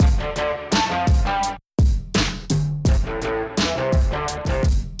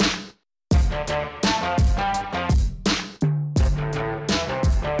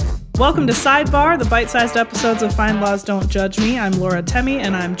Welcome to Sidebar, the bite-sized episodes of Find Laws Don't Judge Me. I'm Laura Temi,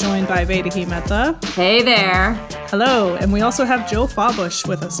 and I'm joined by Vaidehi Mehta. Hey there. Hello, and we also have Joe Fawbush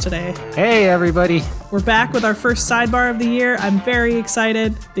with us today. Hey, everybody. We're back with our first Sidebar of the year. I'm very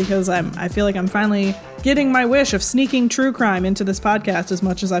excited because I feel like I'm finally getting my wish of sneaking true crime into this podcast as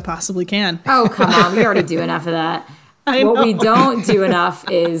much as I possibly can. Oh, come on. We already do enough of that. What we don't do enough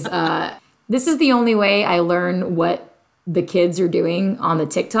is, this is the only way I learn what the kids are doing on the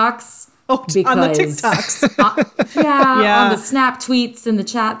TikToks. Oh, on the TikToks. Yeah, on the Snap tweets and the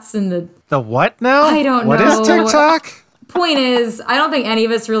chats and the what now? I don't know. What is TikTok? Point is, I don't think any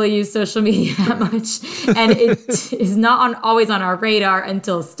of us really use social media that much, and it is not always on our radar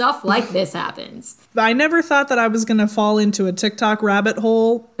until stuff like this happens. I never thought that I was going to fall into a TikTok rabbit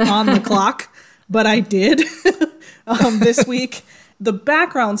hole on the clock, but I did this week. The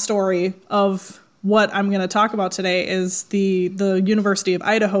background story of what I'm going to talk about today is the University of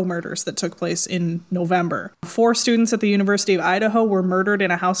Idaho murders that took place in November. 4 students at the University of Idaho were murdered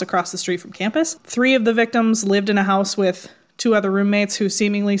in a house across the street from campus. 3 of the victims lived in a house with 2 other roommates who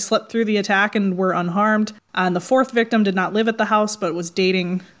seemingly slept through the attack and were unharmed. And the 4th victim did not live at the house, but was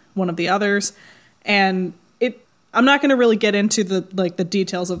dating one of the others. And I'm not going to really get into the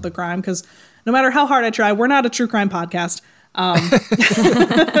details of the crime, because no matter how hard I try, we're not a true crime podcast.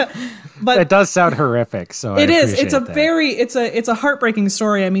 But it does sound horrific, so it is. It's a heartbreaking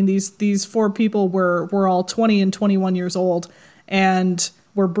story. I mean, these 4 people were all 20 and 21 years old and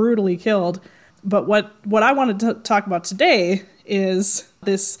were brutally killed. But what I wanted to talk about today is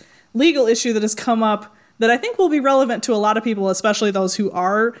this legal issue that has come up that I think will be relevant to a lot of people, especially those who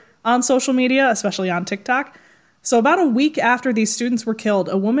are on social media, especially on TikTok. So about a week after these students were killed,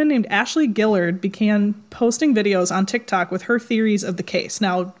 a woman named Ashley Gillard began posting videos on TikTok with her theories of the case.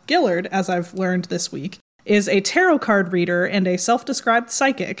 Now, Gillard, as I've learned this week, is a tarot card reader and a self-described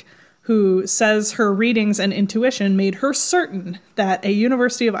psychic who says her readings and intuition made her certain that a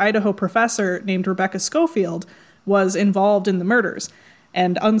University of Idaho professor named Rebecca Schofield was involved in the murders.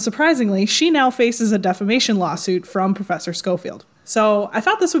 And unsurprisingly, she now faces a defamation lawsuit from Professor Schofield. So I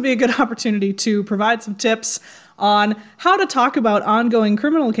thought this would be a good opportunity to provide some tips on how to talk about ongoing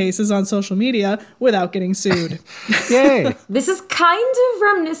criminal cases on social media without getting sued. Yay! This is kind of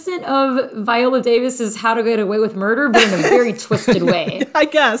reminiscent of Viola Davis's How to Get Away with Murder, but in a very twisted way. I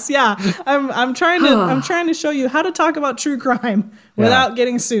guess, yeah. I'm trying to show you how to talk about true crime without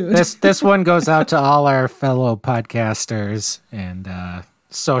getting sued. This one goes out to all our fellow podcasters and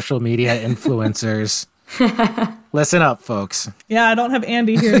social media influencers. Listen up, folks. Yeah, I don't have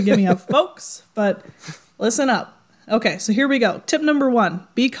Andy here to give me up, folks, but listen up. Okay, so here we go. Tip number 1,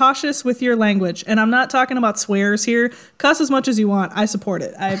 be cautious with your language. And I'm not talking about swears here. Cuss as much as you want. I support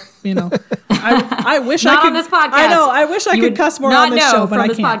it. I wish I could. Not on this podcast. I know. I wish I could cuss more on this show, but I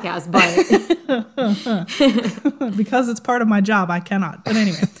can't. Podcast, because it's part of my job, I cannot. But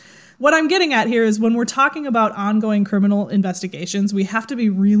anyway. What I'm getting at here is when we're talking about ongoing criminal investigations, we have to be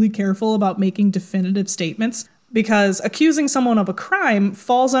really careful about making definitive statements, because accusing someone of a crime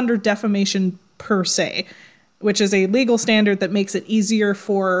falls under defamation per se, which is a legal standard that makes it easier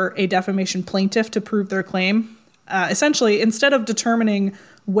for a defamation plaintiff to prove their claim. Essentially, instead of determining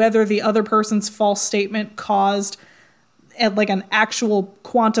whether the other person's false statement caused an actual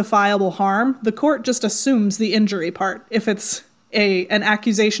quantifiable harm, the court just assumes the injury part if it's an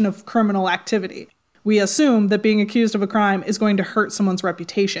accusation of criminal activity. We assume that being accused of a crime is going to hurt someone's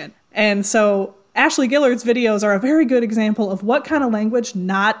reputation. And so Ashley Gillard's videos are a very good example of what kind of language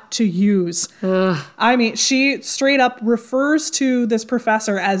not to use. Ugh. I mean, she straight up refers to this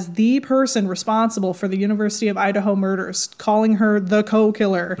professor as the person responsible for the University of Idaho murders, calling her the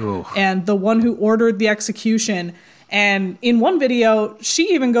co-killer and the one who ordered the execution. And in one video,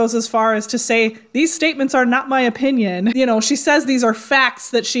 she even goes as far as to say, these statements are not my opinion. You know, she says these are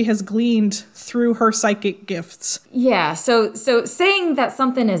facts that she has gleaned through her psychic gifts. Yeah, so saying that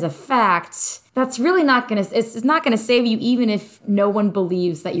something is a fact, that's really not going to, it's not going to save you even if no one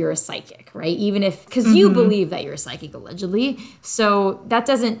believes that you're a psychic, right? Even if, because you believe that you're a psychic allegedly. So that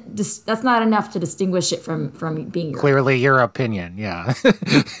that's not enough to distinguish it from being clearly your opinion. Yeah.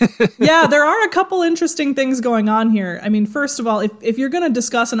 Yeah, there are a couple interesting things going on here. I mean, first of all, if you're going to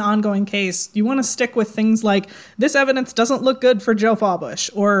discuss an ongoing case, you want to stick with things like, this evidence doesn't look good for Joe Fawbush,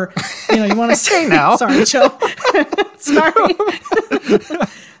 or, you want to say, now. Sorry, Joe. Sorry.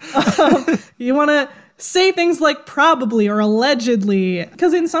 You want to say things like probably or allegedly,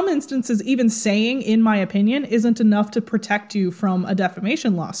 because in some instances, even saying, in my opinion, isn't enough to protect you from a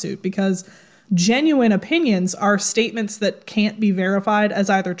defamation lawsuit, because genuine opinions are statements that can't be verified as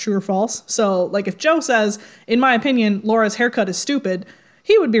either true or false. So, like, if Joe says, in my opinion, Laura's haircut is stupid,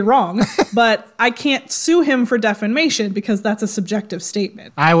 he would be wrong, but I can't sue him for defamation because that's a subjective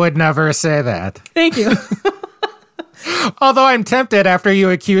statement. I would never say that. Thank you. Although I'm tempted after you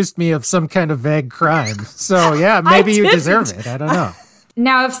accused me of some kind of vague crime. So yeah, maybe you deserve it. I don't know.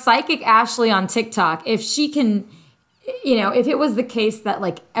 Now, if Psychic Ashley on TikTok, if she can, if it was the case that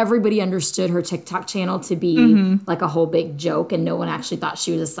like everybody understood her TikTok channel to be like a whole big joke and no one actually thought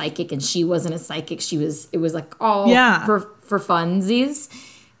she was a psychic and she wasn't a psychic, it was like all for funsies,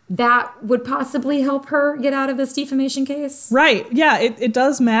 that would possibly help her get out of this defamation case. Right. Yeah, it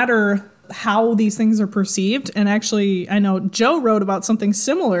does matter how these things are perceived. And actually, I know Joe wrote about something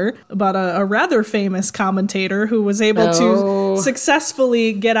similar about a rather famous commentator who was able to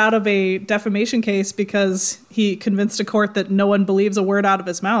successfully get out of a defamation case because he convinced a court that no one believes a word out of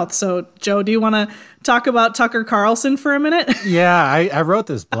his mouth. So, Joe, do you want to talk about Tucker Carlson for a minute? Yeah, I wrote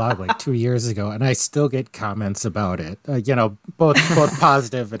this blog like 2 years ago, and I still get comments about it. Both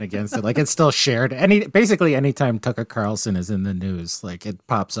positive and against it. Like, it's still shared. Basically, anytime Tucker Carlson is in the news, like it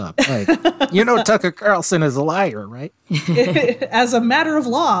pops up. Like, Tucker Carlson is a liar, right? As a matter of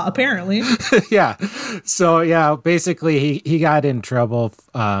law, apparently. Yeah. So yeah, basically he got in trouble.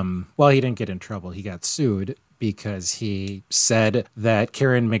 He didn't get in trouble. He got sued because he said that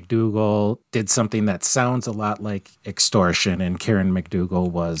Karen McDougal did something that sounds a lot like extortion. And Karen McDougal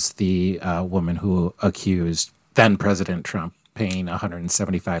was the woman who accused then President Trump paying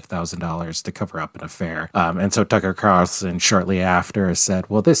 $175,000 to cover up an affair. And so Tucker Carlson shortly after said,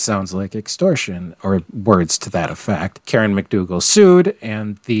 well, this sounds like extortion, or words to that effect. Karen McDougal sued,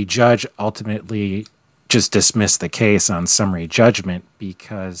 and the judge ultimately just dismissed the case on summary judgment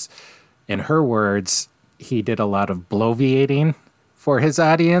because, in her words, he did a lot of bloviating for his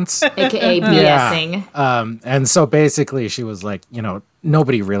audience. AKA BSing. Yeah. And so basically she was like,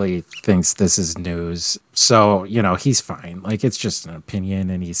 nobody really thinks this is news. So, he's fine. Like, it's just an opinion.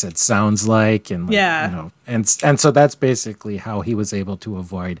 And he said, sounds like, and like, and so that's basically how he was able to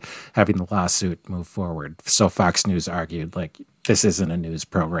avoid having the lawsuit move forward. So Fox News argued, like, this isn't a news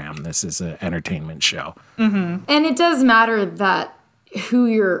program. This is an entertainment show. Mm-hmm. And it does matter that who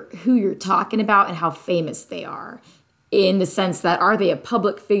you're talking about and how famous they are, in the sense that are they a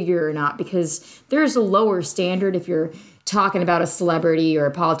public figure or not? Because there's a lower standard if you're talking about a celebrity or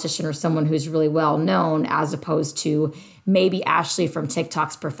a politician or someone who's really well known, as opposed to maybe Ashley from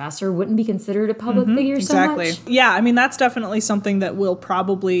TikTok's Professor wouldn't be considered a public figure so much. Yeah, I mean, that's definitely something that will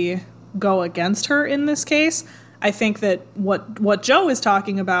probably go against her in this case. I think that what Joe is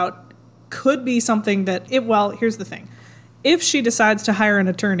talking about could be something that here's the thing. If she decides to hire an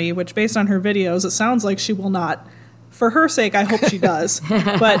attorney, which based on her videos, it sounds like she will not. For her sake, I hope she does.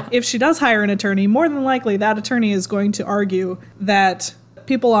 But if she does hire an attorney, more than likely that attorney is going to argue that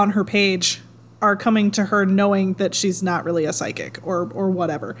people on her page are coming to her knowing that she's not really a psychic or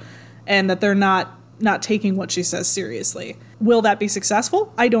whatever, and that they're not taking what she says seriously. Will that be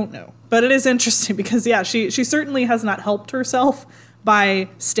successful? I don't know. But it is interesting because, yeah, she certainly has not helped herself by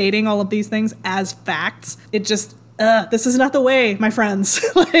stating all of these things as facts. It just... this is not the way, my friends.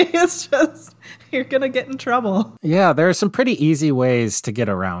 It's just, you're going to get in trouble. Yeah, there are some pretty easy ways to get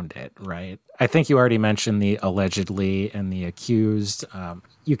around it, right? I think you already mentioned the allegedly and the accused.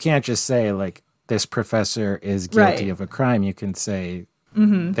 You can't just say, like, this professor is guilty of a crime. You can say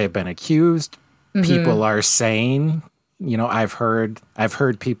they've been accused. People are saying, I've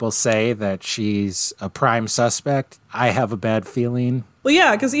heard people say that she's a prime suspect. I have a bad feeling. Well,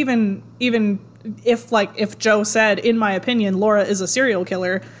 yeah, because even if Joe said, in my opinion, Laura is a serial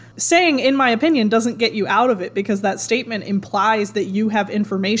killer, saying in my opinion doesn't get you out of it, because that statement implies that you have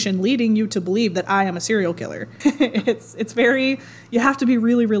information leading you to believe that I am a serial killer. It's very, you have to be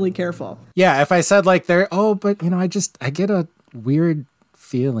really, really careful. Yeah, if I said like I get a weird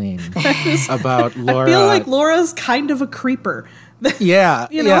feeling about Laura. I feel like Laura's kind of a creeper. Yeah,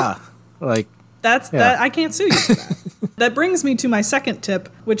 yeah. Like, that I can't sue you for that. That brings me to my second tip,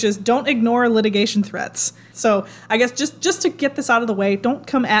 which is don't ignore litigation threats. So I guess just to get this out of the way, don't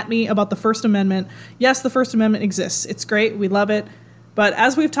come at me about the First Amendment. Yes, the First Amendment exists. It's great. We love it. But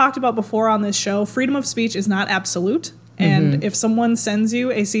as we've talked about before on this show, freedom of speech is not absolute. And if someone sends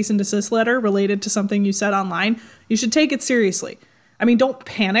you a cease and desist letter related to something you said online, you should take it seriously. I mean, don't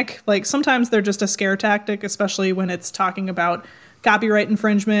panic. Like, sometimes they're just a scare tactic, especially when it's talking about copyright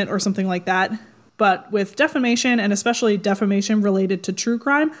infringement or something like that. But with defamation, and especially defamation related to true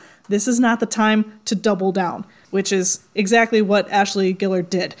crime, this is not the time to double down, which is exactly what Ashley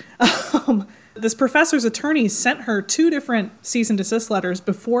Gillard did. This professor's attorney sent her 2 different cease and desist letters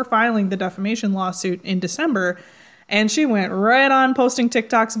before filing the defamation lawsuit in December, and she went right on posting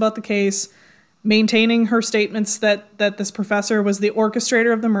TikToks about the case, maintaining her statements that this professor was the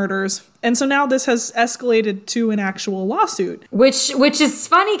orchestrator of the murders. And so now this has escalated to an actual lawsuit. Which is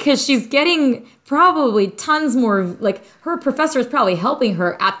funny because she's getting probably tons more, like her professor is probably helping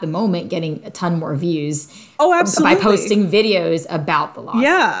her at the moment getting a ton more views. Oh, absolutely. By posting videos about the lawsuit.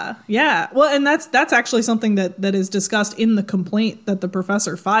 Yeah. Well, and that's actually something that is discussed in the complaint that the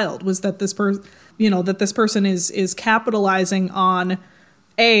professor filed, was that this person is capitalizing on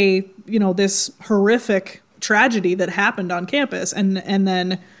this horrific tragedy that happened on campus and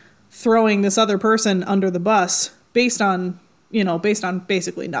then throwing this other person under the bus based on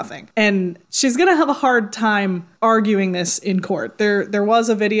basically nothing. And she's going to have a hard time arguing this in court. There was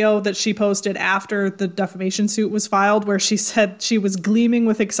a video that she posted after the defamation suit was filed where she said she was gleaming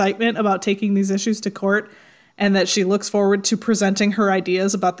with excitement about taking these issues to court and that she looks forward to presenting her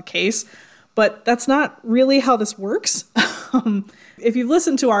ideas about the case. But that's not really how this works. If you've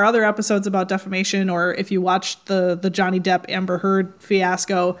listened to our other episodes about defamation, or if you watched the Johnny Depp Amber Heard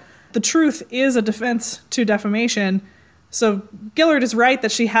fiasco, the truth is a defense to defamation. So Gillard is right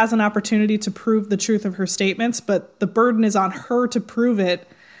that she has an opportunity to prove the truth of her statements, but the burden is on her to prove it,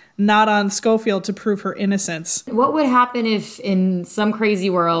 not on Schofield to prove her innocence. What would happen if in some crazy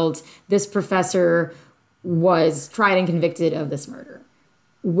world this professor was tried and convicted of this murder?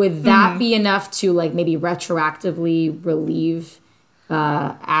 Would that be enough to like maybe retroactively relieve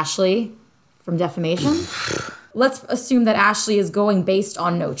Ashley from defamation? Let's assume that Ashley is going based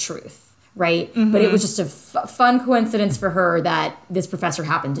on no truth, right? But it was just a fun coincidence for her that this professor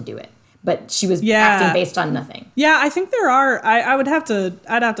happened to do it. But she was acting based on nothing. Yeah, I think there are. I'd have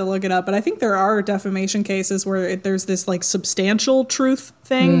to look it up, but I think there are defamation cases where there's this like substantial truth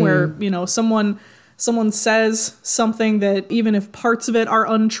thing where someone says something that even if parts of it are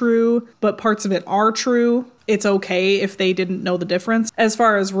untrue, but parts of it are true, it's okay if they didn't know the difference. As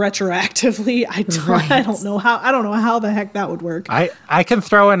far as retroactively, I don't know how the heck that would work. I can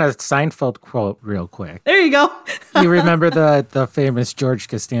throw in a Seinfeld quote real quick. There you go. You remember the famous George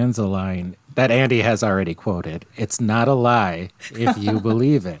Costanza line that Andy has already quoted? It's not a lie if you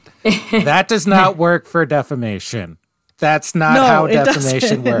believe it. That does not work for defamation. That's not how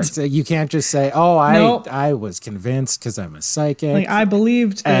defamation works. You can't just say, I was convinced because I'm a psychic. Like, I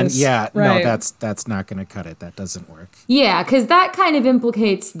believed this. And no, that's not going to cut it. That doesn't work. Yeah, because that kind of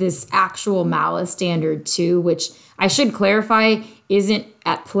implicates this actual malice standard too, which I should clarify isn't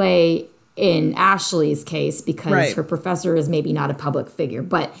at play in Ashley's case because her professor is maybe not a public figure.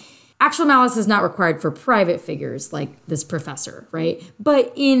 But actual malice is not required for private figures like this professor, right?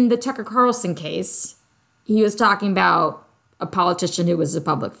 But in the Tucker Carlson case, he was talking about a politician who was a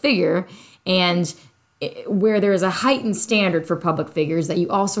public figure, and where there is a heightened standard for public figures that you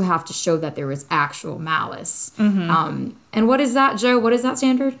also have to show that there was actual malice. And what is that, Joe? What is that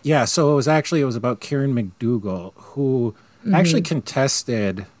standard? Yeah, so it was about Karen McDougal, who actually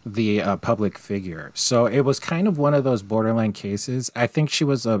contested the public figure. So it was kind of one of those borderline cases. I think she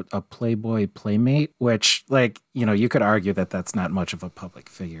was a Playboy playmate, which, you could argue that that's not much of a public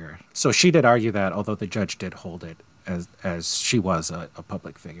figure. So she did argue that, although the judge did hold it as she was a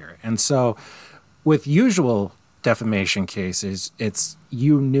public figure. And so with usual defamation cases, it's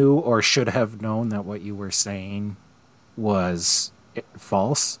you knew or should have known that what you were saying was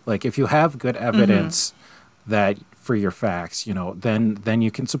false. Like if you have good evidence that for your facts, then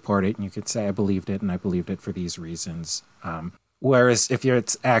you can support it and you could say, I believed it and I believed it for these reasons. Whereas if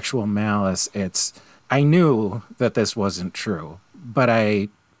it's actual malice, I knew that this wasn't true, but I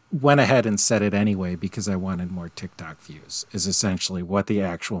went ahead and said it anyway because I wanted more TikTok views, is essentially what the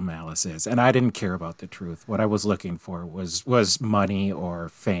actual malice is. And I didn't care about the truth. What I was looking for was money or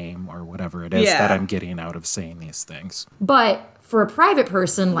fame or whatever it is that I'm getting out of saying these things. But for a private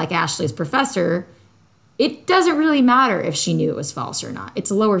person like Ashley's professor, it doesn't really matter if she knew it was false or not.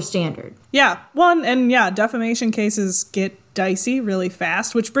 It's a lower standard. Yeah. Defamation cases get dicey really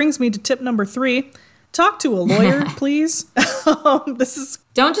fast, which brings me to tip number 3. Talk to a lawyer, please.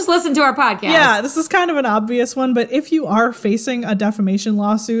 Don't just listen to our podcast. Yeah, this is kind of an obvious one, but if you are facing a defamation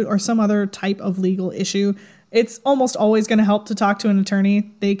lawsuit or some other type of legal issue, it's almost always going to help to talk to an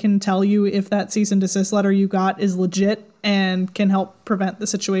attorney. They can tell you if that cease and desist letter you got is legit and can help prevent the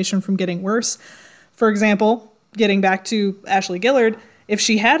situation from getting worse. For example, getting back to Ashley Gillard, if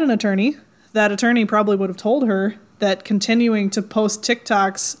she had an attorney, that attorney probably would have told her that continuing to post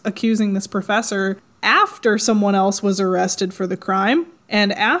TikToks accusing this professor after someone else was arrested for the crime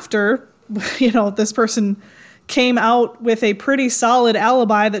and after, this person came out with a pretty solid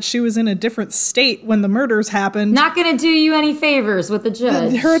alibi that she was in a different state when the murders happened. Not going to do you any favors with the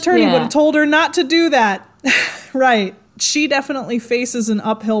judge. Her attorney would have told her not to do that. Right. she definitely faces an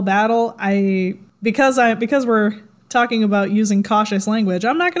uphill battle. Because we're talking about using cautious language,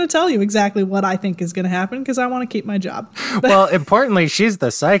 I'm not going to tell you exactly what I think is going to happen because I want to keep my job. Well, importantly, she's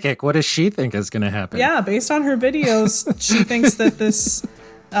the psychic. What does she think is going to happen? Yeah, based on her videos, she thinks that this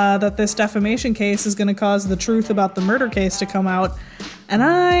defamation case is going to cause the truth about the murder case to come out, and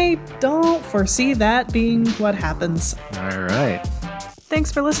I don't foresee that being what happens. All right. Thanks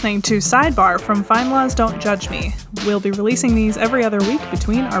for listening to Sidebar from Fine Laws Don't Judge Me. We'll be releasing these every other week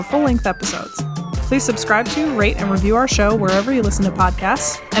between our full-length episodes. Please subscribe to, rate, and review our show wherever you listen to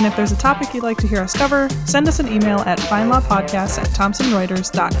podcasts. And if there's a topic you'd like to hear us cover, send us an email at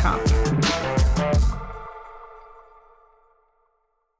finelawpodcasts@thomsonreuters.com.